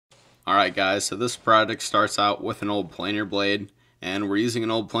Alright guys, so this project starts out with an old planer blade, and we're using an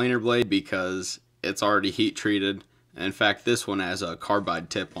old planer blade because it's already heat treated. In fact, this one has a carbide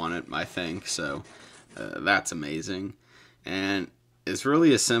tip on it, I think, so that's amazing. And it's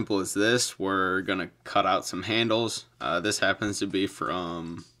really as simple as this. We're going to cut out some handles. This happens to be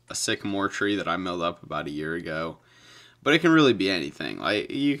from a sycamore tree that I milled up about a year ago. But it can really be anything. Like,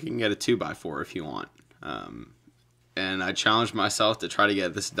 you can get a 2x4 if you want. And I challenged myself to try to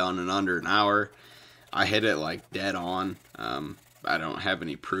get this done in under an hour. I hit it like dead on. I don't have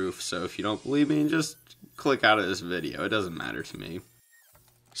any proof, so if you don't believe me, just click out of this video. It doesn't matter to me.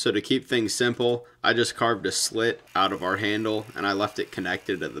 So to keep things simple, I just carved a slit out of our handle and I left it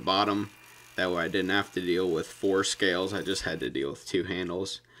connected at the bottom. That way I didn't have to deal with 4 scales, I just had to deal with 2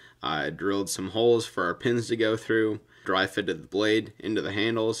 handles. I drilled some holes for our pins to go through, dry fitted the blade into the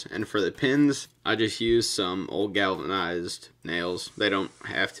handles, and for the pins, I just used some old galvanized nails. They don't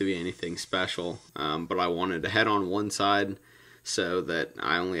have to be anything special, but I wanted to head on one side so that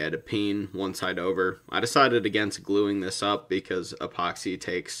I only had to peen one side over. I decided against gluing this up because epoxy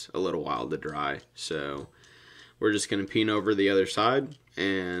takes a little while to dry, so we're just going to peen over the other side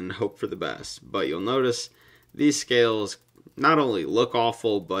and hope for the best. But you'll notice these scales not only look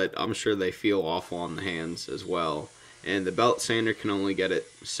awful, but I'm sure they feel awful on the hands as well. And the belt sander can only get it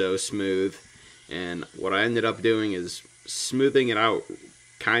so smooth. And what I ended up doing is smoothing it out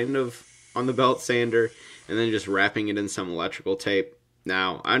kind of on the belt sander and then just wrapping it in some electrical tape.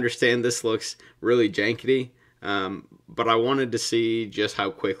 Now, I understand this looks really jankety, but I wanted to see just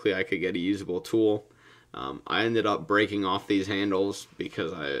how quickly I could get a usable tool. I ended up breaking off these handles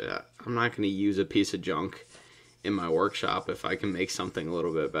because I'm not going to use a piece of junk in my workshop if I can make something a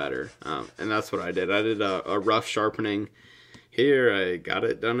little bit better. And that's what I did. I did a rough sharpening. Here, I got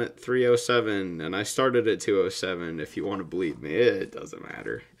it done at 307, and I started at 207. If you want to believe me, it doesn't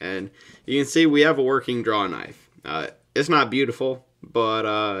matter. And you can see we have a working draw knife. It's not beautiful,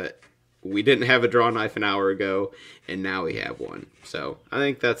 but we didn't have a draw knife an hour ago, and now we have one. So I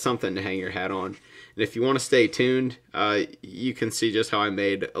think that's something to hang your hat on. And if you want to stay tuned, you can see just how I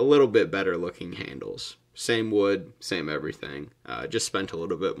made a little bit better looking handles. Same wood, same everything. Just spent a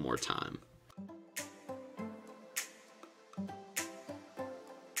little bit more time.